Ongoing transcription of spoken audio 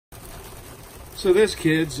So this,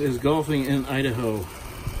 kids, is golfing in Idaho.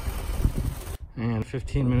 And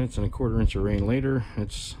 15 minutes and a quarter inch of rain later,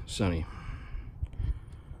 it's sunny.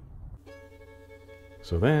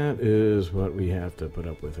 So that is what we have to put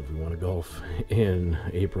up with if we want to golf in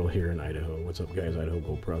April here in Idaho. What's up, guys? Idaho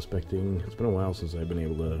Gold Prospecting. It's been a while since I've been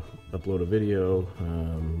able to upload a video.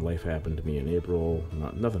 Life happened to me in April.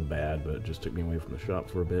 Nothing bad, but it just took me away from the shop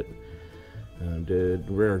for a bit.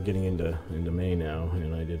 We're getting into May now,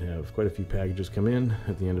 and I did have quite a few packages come in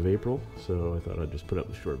at the end of April, so I thought I'd just put up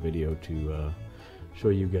a short video to show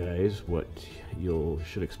you guys what you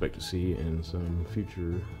should expect to see in some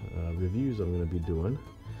future reviews I'm going to be doing.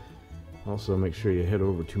 Also, make sure you head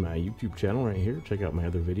over to my YouTube channel right here. Check out my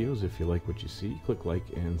other videos. If you like what you see, click like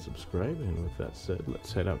and subscribe. And with that said,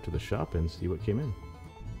 let's head out to the shop and see what came in.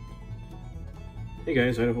 Hey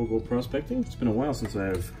guys, Idaho Gold Prospecting. It's been a while since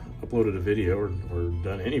I've uploaded a video or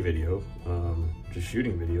done any video, just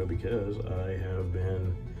shooting video, because I have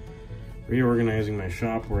been reorganizing my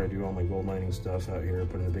shop where I do all my gold mining stuff out here,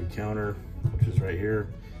 putting a big counter, which is right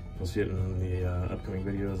here. You'll see it in the upcoming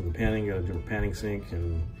videos. And the panning, got a different panning sink,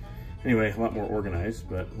 and anyway, a lot more organized.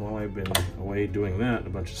 But while I've been away doing that,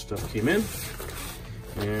 a bunch of stuff came in,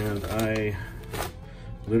 and I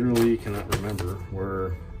literally cannot remember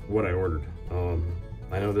what I ordered.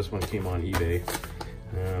 I know this one came on eBay.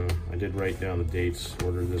 I did write down the dates.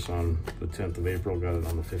 Ordered this on the 10th of April, got it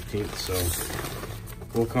on the 15th. So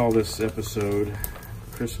we'll call this episode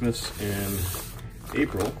Christmas in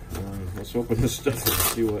April. Let's open this stuff and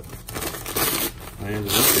see what I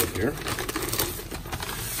ended up with here.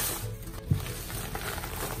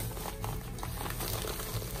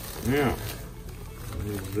 Now, a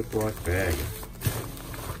Ziploc bag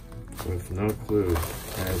with no clue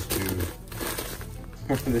as to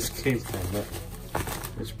where this came from, but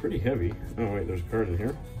it's pretty heavy. Oh wait, there's a card in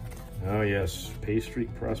here. Oh yes, Pay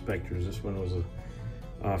Streak Prospectors. This one was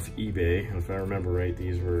off eBay, and if I remember right,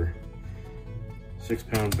 these were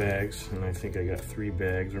 6-pound bags, and I think I got 3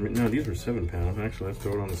 bags. Or no, these were 7 pounds. Actually, let's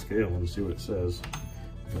throw it on the scale and see what it says.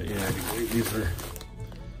 But yeah, I believe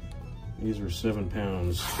these were 7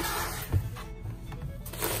 pounds.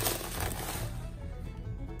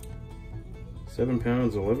 Seven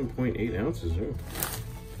pounds, 11.8 ounces. Ooh,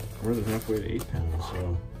 more than halfway to 8 pounds.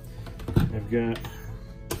 So I've got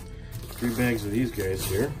 3 bags of these guys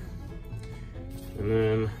here. And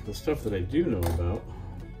then the stuff that I do know about,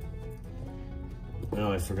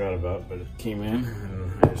 well, I forgot about, but it came in,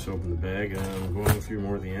 and I just opened the bag, and I'm going through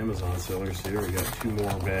more of the Amazon sellers here. We got 2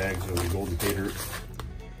 more bags of the Golden Pay Dirt,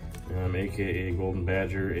 aka Golden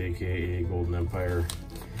Badger, aka Golden Empire.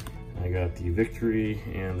 I got the Victory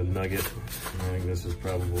and the Nugget. I think this is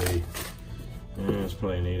probably, it's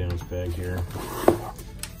probably an 8-ounce bag here.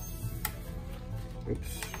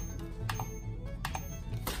 Oops.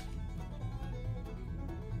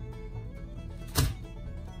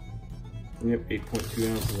 Yep, 8.2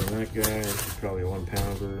 ounces on that guy. This is probably a 1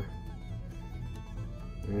 pounder.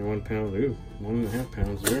 And 1 pound, ooh, 1.5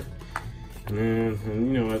 pounds there. And then,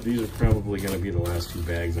 you know what, these are probably going to be the last 2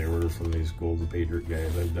 bags I order from these Golden Pay Dirt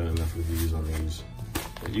guys. I've done enough reviews on these,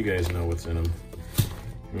 but you guys know what's in them.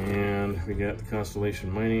 And we got the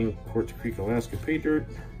Constellation Mining Quartz Creek, Alaska Pay Dirt.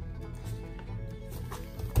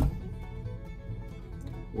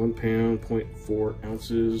 1 pound, 0.4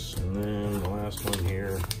 ounces. And then the last one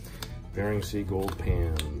here, Bering Sea Gold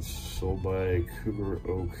Pans, sold by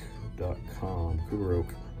CougarOak.com. Cougar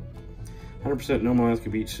Oak. 100% Nome, Alaska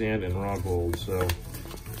beach sand and raw gold. So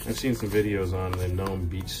I've seen some videos on the Nome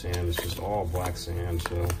beach sand. It's just all black sand.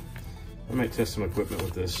 So I might test some equipment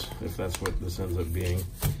with this if that's what this ends up being.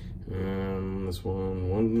 This one,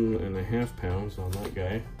 1.5 pounds on that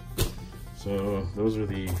guy. So those are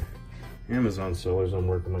the Amazon sellers I'm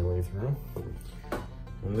working my way through.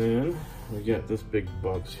 And then we got this big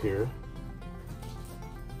box here.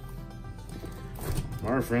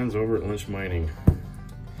 Our friends over at Lynch Mining.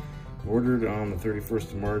 Ordered on the 31st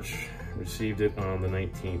of March, received it on the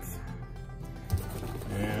 19th.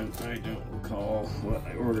 And I don't recall what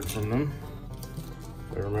I ordered from them.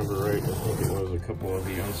 If I remember right, I think it was a couple of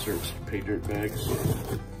the unsearched pay dirt bags.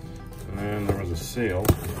 And then there was a sale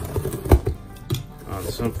on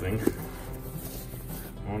something.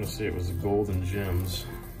 I want to say it was the Golden Gems.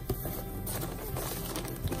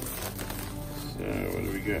 So what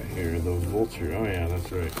do we got here? The Vulture, oh yeah,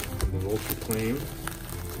 that's right. The Vulture Claim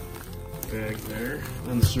bag there,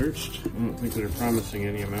 unsearched. I don't think they're promising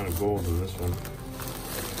any amount of gold in this one.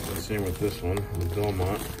 The same with this one, the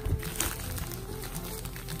Belmont.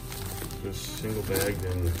 Just single bagged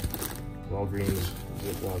in Walgreens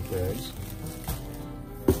Ziploc bags.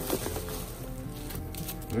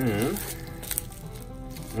 And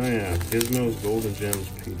Oh yeah, Gizmo's Golden Gems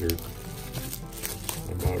Pay Dirt.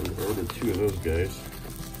 I ordered 2 of those guys.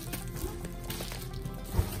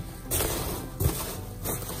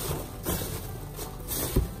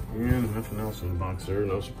 And nothing else in the box there,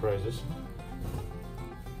 no surprises.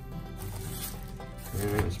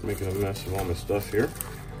 And it's making a mess of all my stuff here.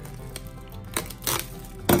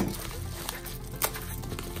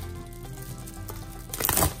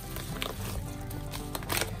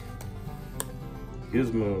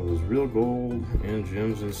 Gizmo's Real Gold and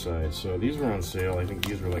Gems inside. So these were on sale. I think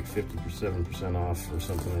these were like 57% off or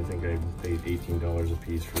something. I think I paid $18 a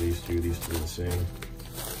piece for these 2. These 2 are the same.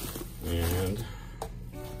 And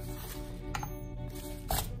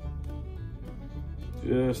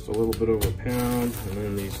just a little bit over a pound. And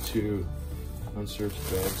then these 2 unsearched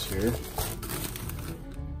bags here.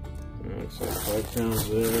 Looks like 5 pounds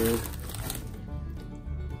there.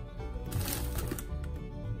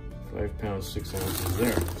 5 pounds, 6 ounces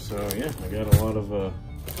there. So yeah, I got a lot of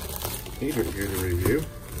pay dirt here to review.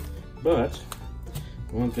 But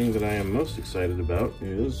one thing that I am most excited about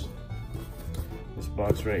is this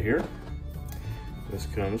box right here. This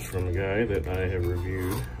comes from a guy that I have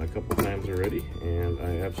reviewed a couple times already, and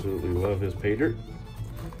I absolutely love his pay dirt.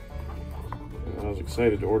 And I was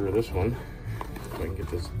excited to order this one, if I can get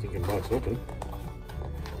this stinking box open.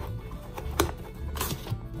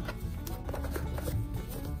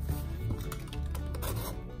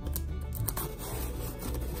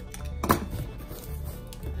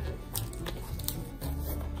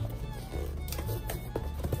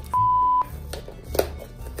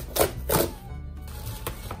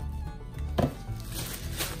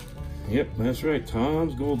 Yep, that's right,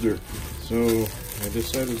 Tom's Gold Dirt. So I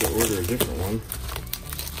decided to order a different one.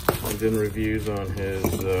 I did reviews on his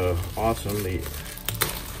awesome.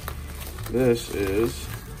 This is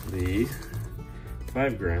the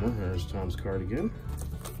 5 grammer. There's Tom's card again.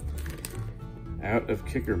 Out of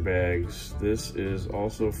kicker bags. This is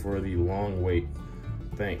also for the long wait.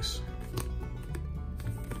 Thanks.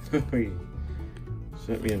 He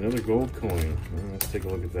sent me another gold coin. Let's take a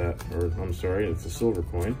look at that. Or I'm sorry, it's a silver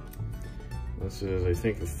coin. This is, I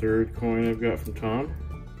think, the 3rd coin I've got from Tom.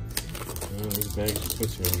 These bags just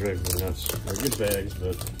puts me and drives me nuts. They're good bags,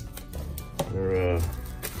 but they're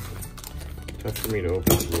tough for me to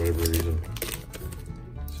open for whatever reason.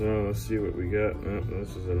 So let's see what we got.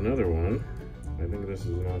 This is another one. I think this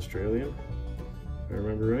is an Australian, if I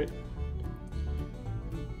remember right.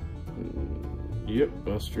 Yep,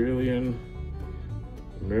 Australian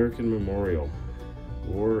American Memorial.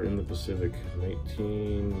 War in the Pacific,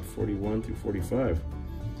 1941 through 45.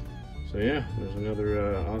 So yeah, there's another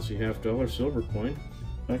Aussie $50 silver coin. In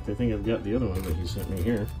fact, I think I've got the other one that he sent me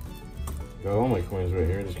here. Got all my coins right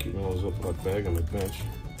here, just keep my little Ziploc bag on my bench.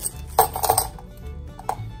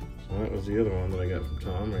 So that was the other one that I got from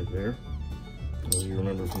Tom right there. As you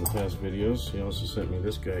remember from the past videos, he also sent me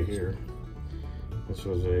this guy here. This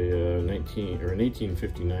was a an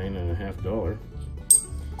 1859 and a $50.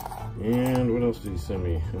 And what else did he send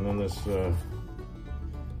me? And then this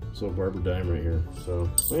little barber dime right here. So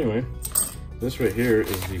anyway, this right here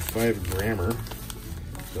is the 5 grammer.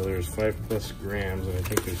 So there's 5+ grams, and I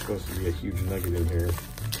think there's supposed to be a huge nugget in here,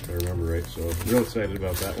 if I remember right. So real excited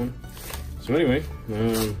about that one. So anyway,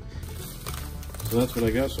 so that's what I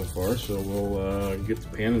got so far. So we'll get the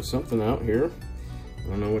panning something out here. I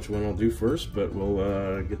don't know which one I'll do first, but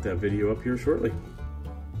we'll get that video up here shortly.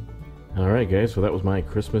 Alright guys, so that was my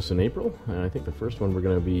Christmas in April. I think the first one we're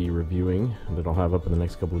going to be reviewing that I'll have up in the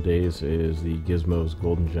next couple of days is the Gizmo's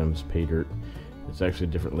Golden Gems Pay Dirt. It's actually a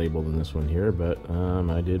different label than this one here, but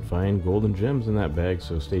I did find golden gems in that bag,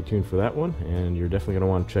 so stay tuned for that one. And you're definitely going to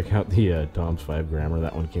want to check out the Tom's 5 grammer.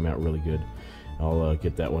 That one came out really good. I'll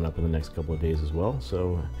get that one up in the next couple of days as well.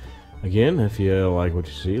 So again, if you like what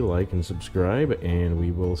you see, like and subscribe, and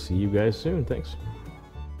we will see you guys soon. Thanks.